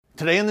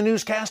Today in the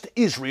newscast,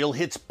 Israel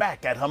hits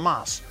back at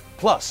Hamas.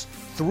 Plus,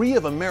 three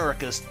of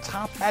America's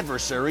top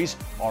adversaries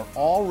are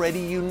already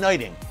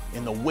uniting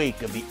in the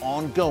wake of the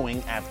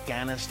ongoing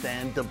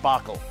Afghanistan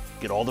debacle.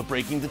 Get all the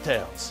breaking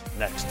details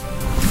next.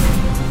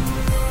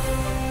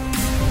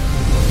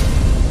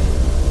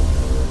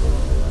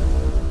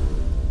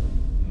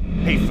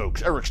 Hey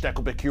folks, Eric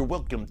Steckelbeck here.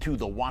 Welcome to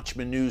the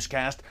Watchman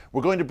Newscast.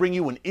 We're going to bring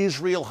you an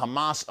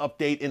Israel-Hamas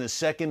update in a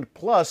second.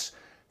 Plus,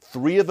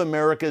 three of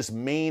America's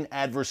main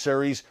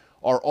adversaries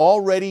are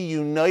already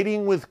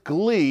uniting with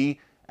glee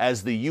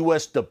as the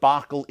U.S.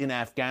 debacle in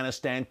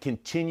Afghanistan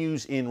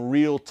continues in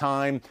real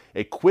time.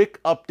 A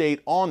quick update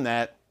on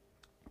that.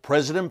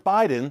 President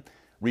Biden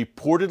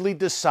reportedly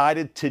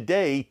decided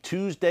today,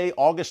 Tuesday,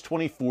 August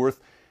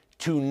 24th,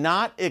 to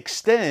not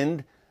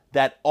extend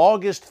that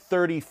August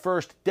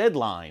 31st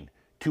deadline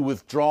to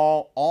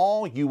withdraw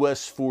all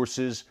U.S.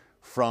 forces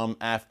from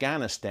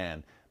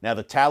Afghanistan. Now,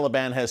 the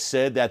Taliban has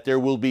said that there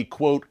will be,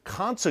 quote,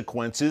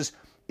 consequences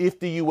if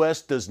the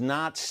U.S. does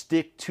not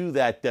stick to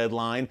that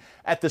deadline.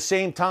 At the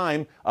same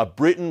time,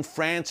 Britain,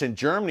 France, and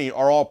Germany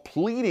are all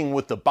pleading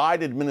with the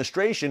Biden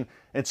administration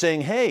and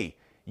saying, hey,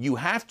 you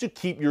have to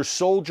keep your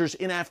soldiers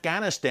in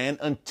Afghanistan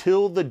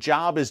until the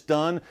job is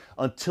done,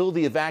 until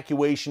the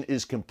evacuation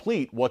is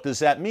complete. What does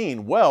that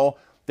mean? Well,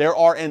 there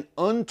are an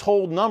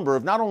untold number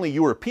of not only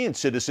European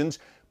citizens,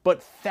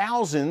 but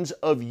thousands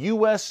of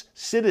U.S.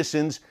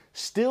 citizens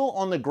still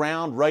on the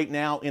ground right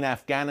now in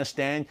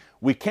Afghanistan.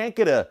 We can't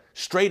get a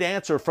straight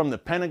answer from the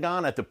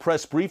Pentagon at the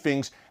press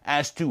briefings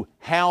as to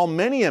how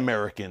many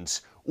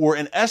Americans or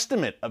an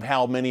estimate of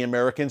how many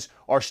Americans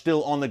are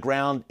still on the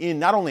ground in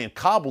not only in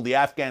Kabul, the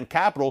Afghan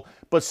capital,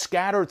 but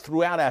scattered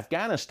throughout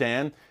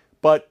Afghanistan.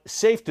 But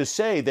safe to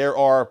say there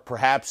are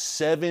perhaps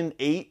 7,000,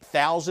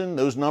 8,000.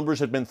 Those numbers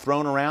have been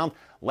thrown around.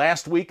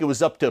 Last week, it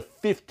was up to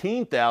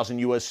 15,000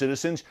 U.S.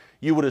 citizens.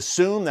 You would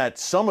assume that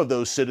some of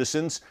those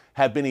citizens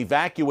have been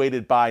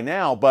evacuated by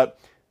now, but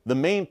the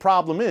main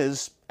problem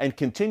is, and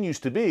continues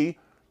to be,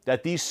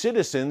 that these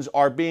citizens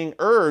are being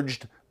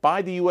urged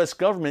by the U.S.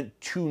 government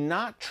to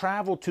not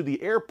travel to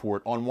the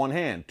airport on one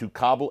hand, to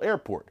Kabul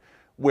airport,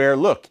 where,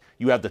 look,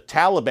 you have the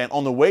Taliban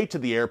on the way to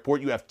the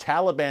airport, you have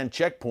Taliban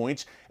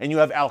checkpoints, and you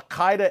have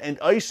Al-Qaeda and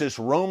ISIS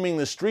roaming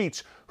the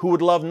streets who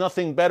would love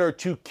nothing better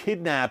to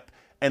kidnap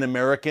an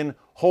American,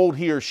 hold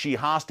he or she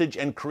hostage,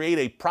 and create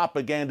a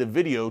propaganda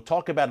video.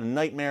 Talk about a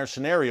nightmare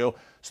scenario.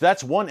 So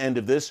that's one end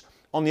of this.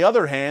 On the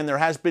other hand, there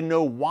has been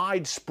no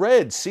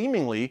widespread,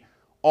 seemingly,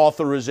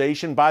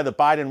 authorization by the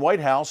Biden White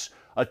House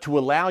to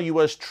allow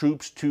U.S.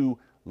 troops to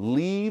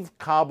leave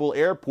Kabul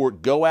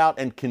airport, go out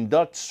and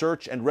conduct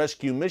search and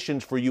rescue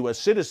missions for U.S.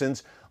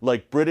 citizens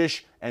like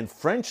British and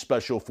French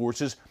special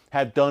forces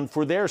have done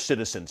for their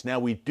citizens. Now,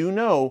 we do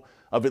know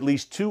of at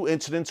least two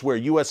incidents where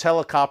U.S.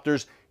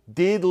 helicopters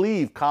did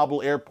leave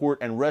Kabul airport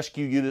and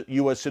rescue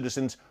U.S.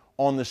 citizens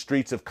on the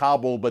streets of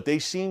Kabul, but they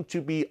seem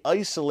to be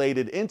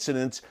isolated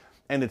incidents,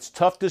 and it's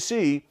tough to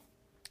see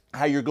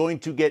how you're going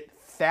to get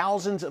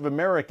thousands of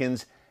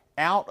Americans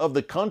out of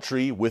the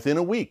country within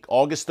a week.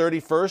 August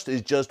 31st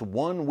is just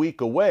 1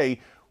 week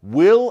away.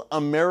 Will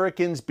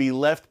Americans be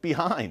left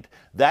behind?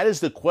 That is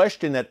the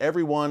question that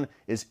everyone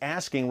is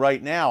asking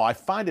right now. I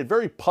find it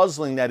very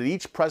puzzling that at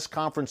each press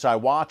conference I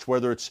watch,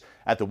 whether it's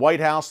at the White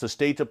House, the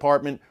State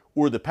Department,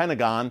 or the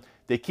Pentagon,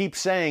 they keep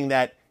saying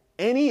that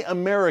any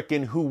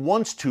American who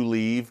wants to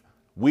leave,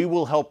 we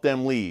will help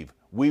them leave.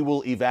 We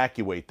will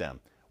evacuate them.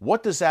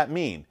 What does that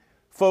mean?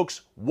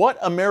 Folks, what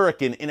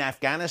American in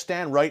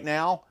Afghanistan right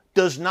now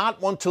does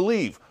not want to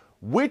leave?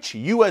 Which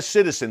U.S.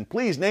 citizen,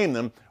 please name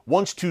them,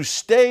 wants to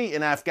stay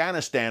in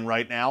Afghanistan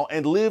right now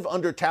and live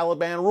under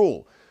Taliban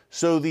rule?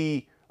 So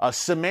the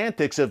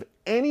semantics of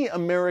any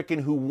American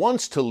who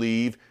wants to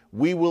leave,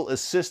 we will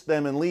assist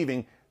them in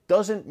leaving,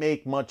 doesn't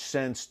make much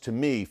sense to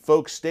me.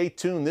 Folks, stay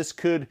tuned. This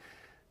could,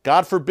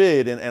 God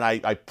forbid, and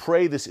I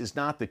pray this is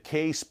not the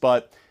case,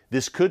 but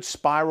this could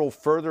spiral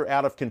further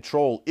out of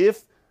control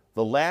if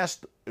the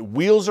last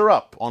wheels are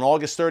up on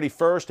August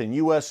 31st and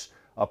U.S.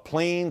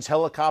 Planes,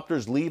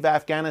 helicopters leave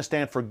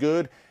Afghanistan for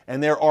good,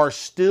 and there are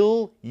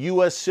still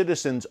U.S.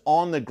 citizens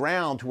on the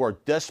ground who are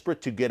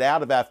desperate to get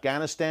out of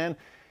Afghanistan.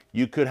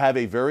 You could have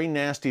a very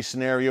nasty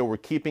scenario. We're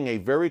keeping a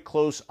very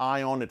close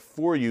eye on it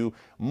for you.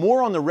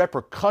 More on the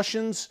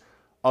repercussions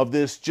of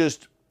this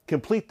just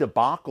complete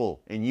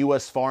debacle in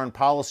U.S. foreign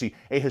policy,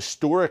 a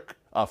historic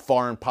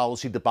foreign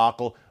policy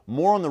debacle.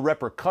 More on the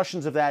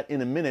repercussions of that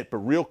in a minute, but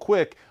real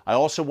quick, I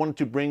also wanted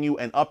to bring you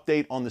an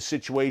update on the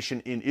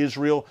situation in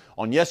Israel.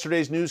 On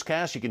yesterday's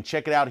newscast, you can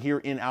check it out here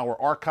in our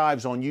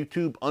archives on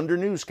YouTube under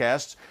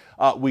Newscasts.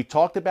 We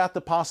talked about the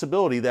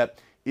possibility that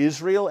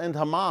Israel and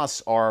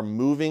Hamas are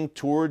moving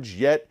towards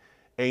yet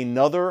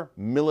another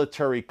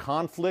military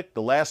conflict.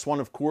 The last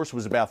one, of course,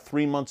 was about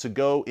 3 months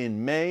ago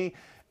in May.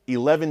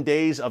 11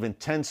 days of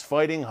intense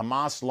fighting.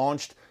 Hamas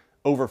launched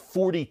over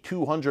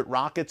 4,200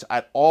 rockets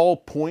at all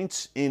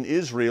points in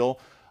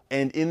Israel.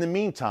 And in the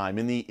meantime,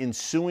 in the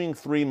ensuing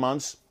 3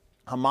 months,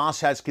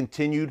 Hamas has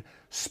continued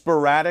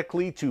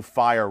sporadically to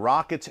fire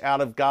rockets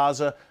out of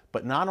Gaza,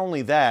 But not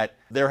only that,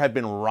 there have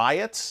been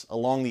riots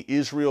along the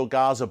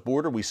Israel-Gaza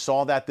border. We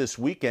saw that this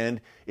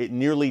weekend. It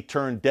nearly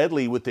turned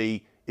deadly with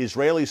a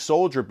Israeli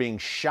soldier being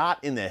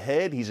shot in the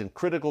head. He's in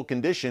critical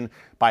condition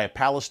by a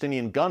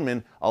Palestinian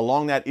gunman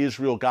along that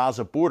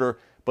Israel-Gaza border.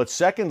 But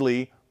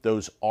secondly,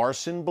 those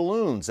arson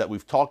balloons that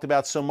we've talked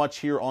about so much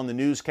here on the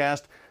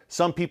newscast.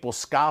 Some people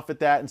scoff at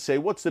that and say,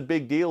 what's the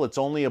big deal? It's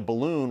only a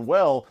balloon.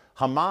 Well,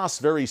 Hamas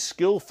very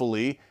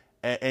skillfully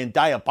and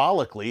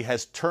diabolically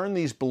has turned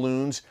these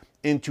balloons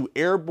into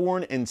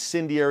airborne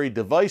incendiary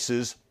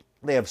devices.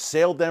 They have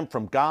sailed them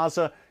from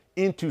Gaza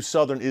into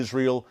southern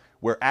Israel,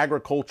 where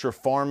agriculture,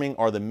 farming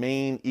are the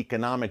main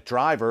economic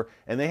driver,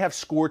 and they have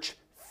scorched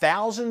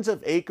thousands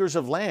of acres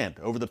of land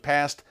over the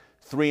past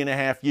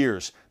 3.5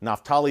 years.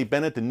 Naftali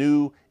Bennett, the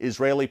new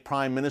Israeli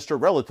prime minister,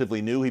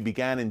 relatively new, he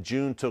began in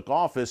June, took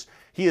office.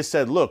 He has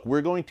said, look,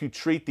 we're going to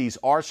treat these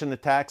arson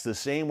attacks the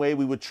same way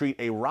we would treat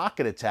a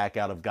rocket attack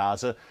out of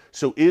Gaza.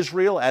 So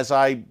Israel, as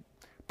I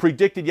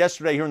predicted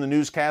yesterday here in the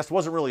newscast,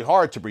 wasn't really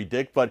hard to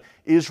predict, but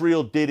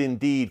Israel did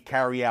indeed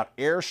carry out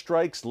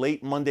airstrikes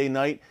late Monday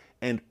night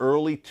and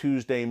early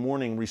Tuesday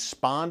morning,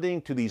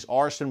 responding to these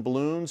arson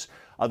balloons.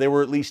 There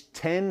were at least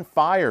 10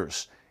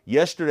 fires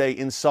yesterday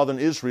in southern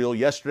Israel,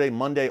 yesterday,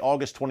 Monday,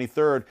 August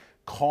 23rd,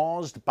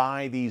 caused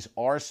by these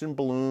arson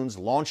balloons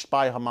launched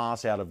by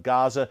Hamas out of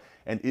Gaza.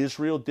 And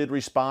Israel did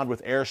respond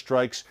with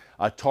airstrikes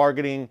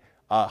targeting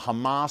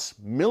Hamas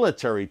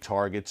military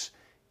targets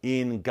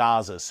in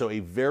Gaza. So a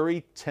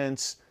very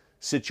tense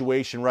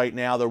situation right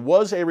now. There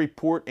was a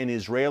report in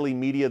Israeli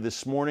media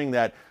this morning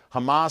that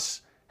Hamas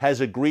has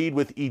agreed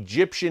with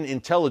Egyptian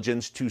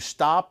intelligence to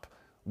stop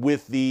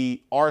with the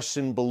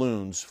arson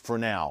balloons for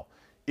now.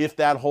 If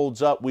that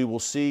holds up, we will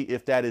see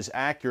if that is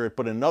accurate.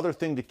 But another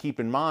thing to keep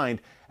in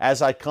mind,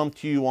 as I come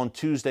to you on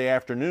Tuesday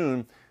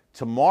afternoon,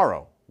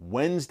 tomorrow,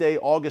 Wednesday,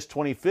 August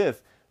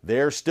 25th,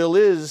 there still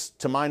is,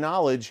 to my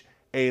knowledge,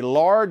 a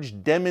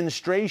large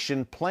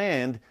demonstration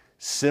planned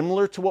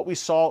similar to what we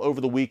saw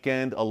over the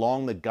weekend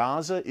along the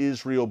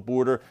Gaza-Israel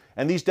border.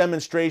 And these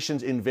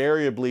demonstrations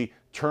invariably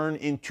turn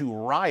into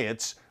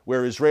riots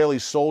where Israeli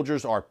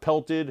soldiers are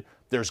pelted.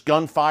 There's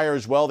gunfire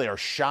as well. They are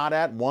shot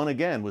at. One,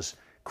 again, was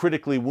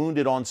critically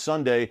wounded on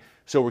Sunday.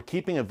 So we're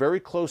keeping a very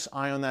close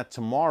eye on that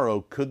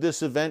tomorrow. Could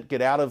this event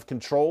get out of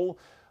control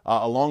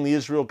along the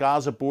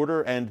Israel-Gaza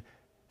border? And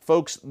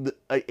folks,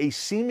 a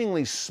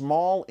seemingly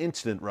small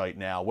incident right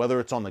now, whether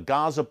it's on the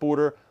Gaza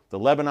border, the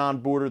Lebanon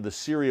border, the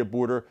Syria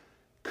border,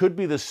 could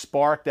be the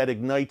spark that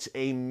ignites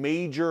a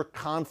major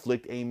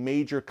conflict, a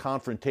major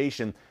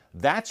confrontation.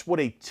 That's what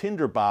a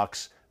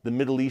tinderbox the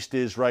Middle East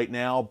is right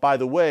now. By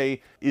the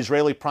way,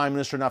 Israeli Prime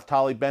Minister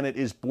Naftali Bennett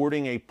is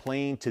boarding a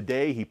plane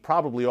today. He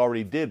probably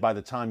already did by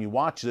the time you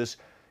watch this.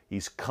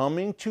 He's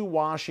coming to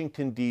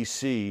Washington,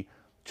 D.C.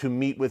 to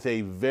meet with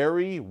a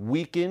very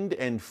weakened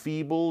and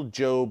feeble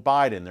Joe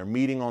Biden. They're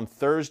meeting on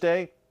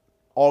Thursday,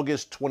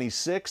 August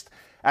 26th.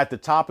 At the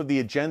top of the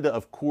agenda,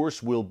 of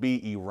course, will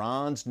be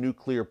Iran's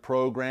nuclear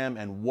program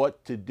and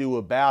what to do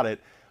about it.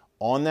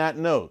 On that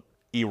note,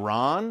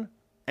 Iran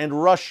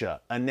and Russia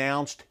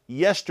announced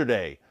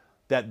yesterday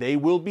that they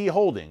will be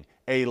holding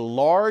a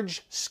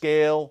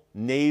large-scale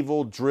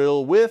naval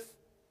drill with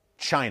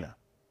China.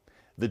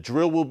 The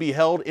drill will be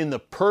held in the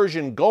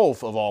Persian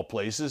Gulf, of all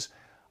places,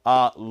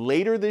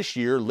 later this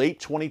year, late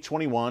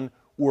 2021,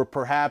 or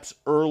perhaps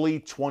early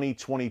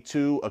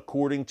 2022,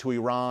 according to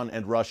Iran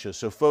and Russia.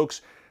 So,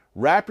 folks,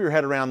 wrap your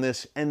head around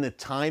this, and the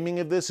timing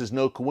of this is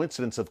no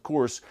coincidence, of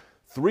course.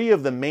 Three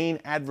of the main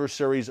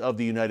adversaries of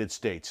the United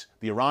States,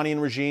 the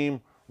Iranian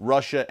regime,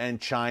 Russia,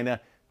 and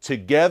China,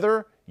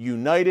 together,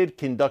 united,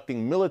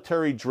 conducting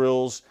military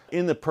drills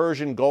in the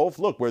Persian Gulf.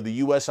 Look, where the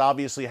U.S.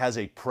 obviously has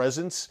a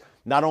presence,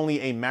 not only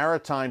a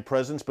maritime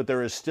presence, but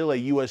there is still a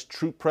U.S.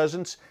 troop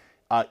presence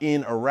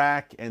in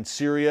Iraq and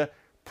Syria,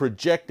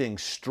 projecting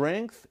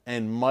strength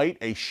and might,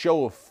 a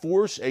show of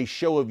force, a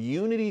show of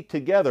unity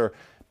together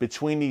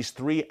between these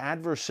three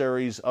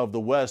adversaries of the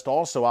West.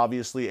 Also,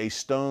 obviously, a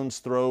stone's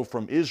throw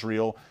from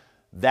Israel.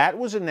 That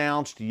was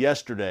announced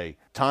yesterday.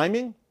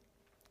 Timing?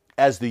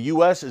 As the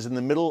U.S. is in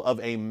the middle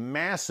of a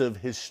massive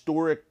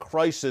historic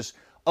crisis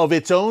of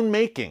its own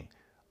making,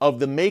 of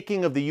the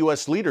making of the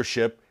U.S.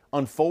 leadership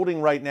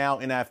unfolding right now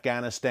in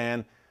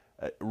Afghanistan,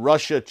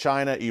 Russia,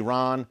 China,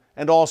 Iran,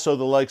 and also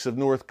the likes of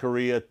North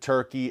Korea,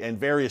 Turkey, and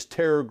various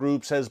terror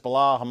groups,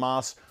 Hezbollah,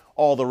 Hamas,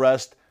 all the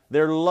rest.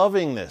 They're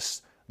loving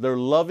this. They're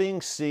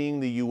loving seeing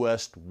the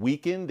U.S.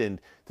 weakened and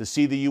to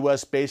see the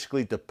U.S.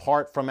 basically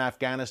depart from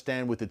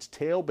Afghanistan with its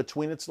tail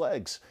between its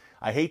legs.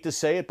 I hate to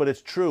say it, but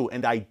it's true.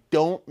 And I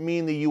don't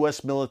mean the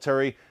U.S.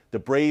 military, the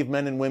brave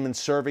men and women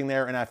serving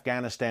there in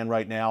Afghanistan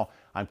right now.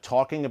 I'm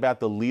talking about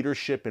the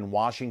leadership in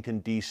Washington,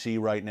 D.C.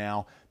 right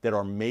now that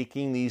are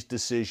making these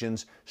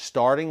decisions,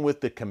 starting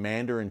with the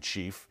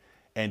commander-in-chief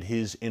and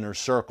his inner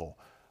circle.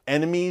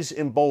 Enemies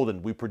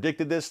emboldened. We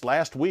predicted this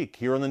last week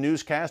here on the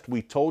newscast.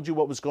 We told you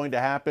what was going to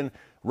happen.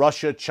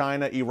 Russia,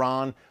 China,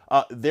 Iran,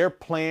 their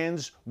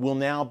plans will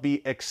now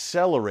be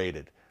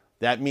accelerated.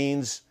 That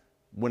means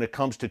when it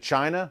comes to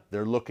China,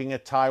 they're looking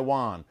at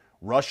Taiwan.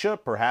 Russia,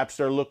 perhaps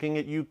they're looking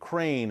at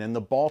Ukraine and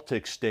the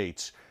Baltic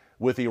states.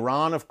 With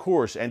Iran, of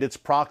course, and its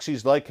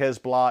proxies like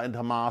Hezbollah and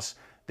Hamas,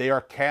 they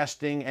are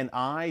casting an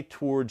eye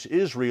towards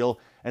Israel.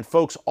 And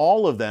folks,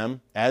 all of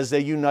them, as they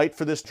unite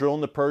for this drill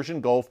in the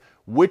Persian Gulf,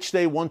 which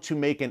they want to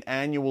make an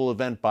annual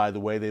event, by the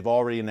way, they've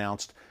already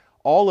announced,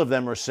 all of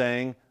them are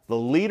saying the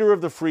leader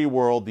of the free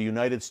world, the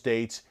United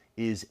States,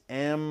 is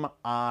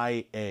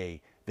MIA.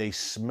 They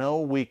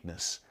smell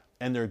weakness,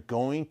 and they're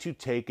going to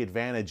take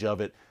advantage of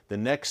it. The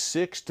next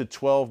 6 to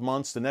 12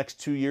 months, the next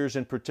 2 years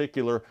in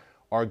particular,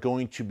 are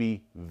going to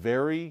be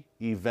very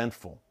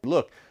eventful.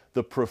 Look,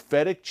 the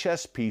prophetic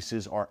chess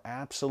pieces are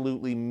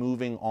absolutely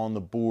moving on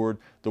the board.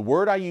 The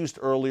word I used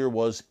earlier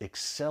was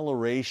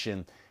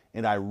acceleration,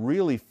 and I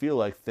really feel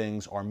like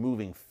things are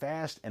moving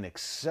fast and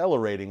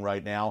accelerating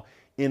right now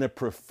in a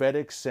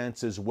prophetic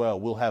sense as well.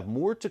 We'll have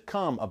more to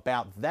come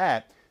about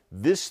that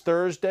this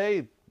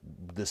Thursday,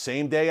 the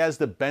same day as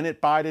the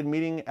Bennett-Biden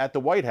meeting at the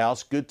White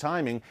House. Good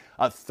timing.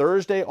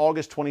 Thursday,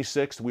 August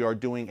 26th, we are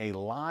doing a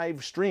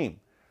live stream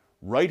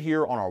right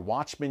here on our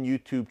Watchman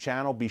YouTube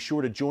channel. Be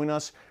sure to join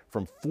us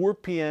from 4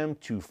 p.m.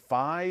 to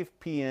 5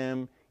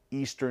 p.m.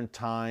 Eastern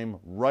Time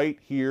right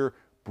here.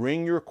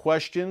 Bring your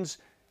questions.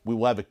 We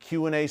will have a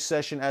Q&A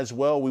session as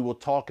well. We will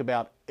talk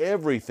about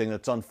everything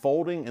that's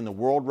unfolding in the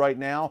world right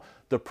now,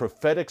 the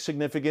prophetic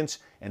significance,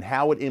 and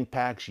how it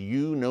impacts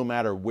you no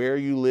matter where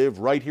you live,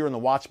 right here on the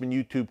Watchman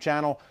YouTube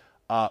channel,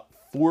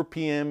 4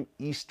 p.m.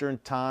 Eastern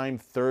Time,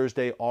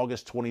 Thursday,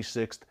 August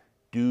 26th.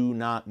 Do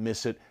not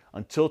miss it.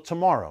 Until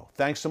tomorrow,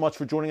 thanks so much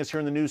for joining us here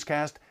in the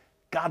newscast.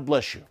 God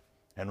bless you.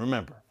 And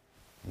remember,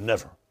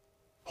 never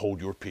hold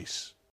your peace.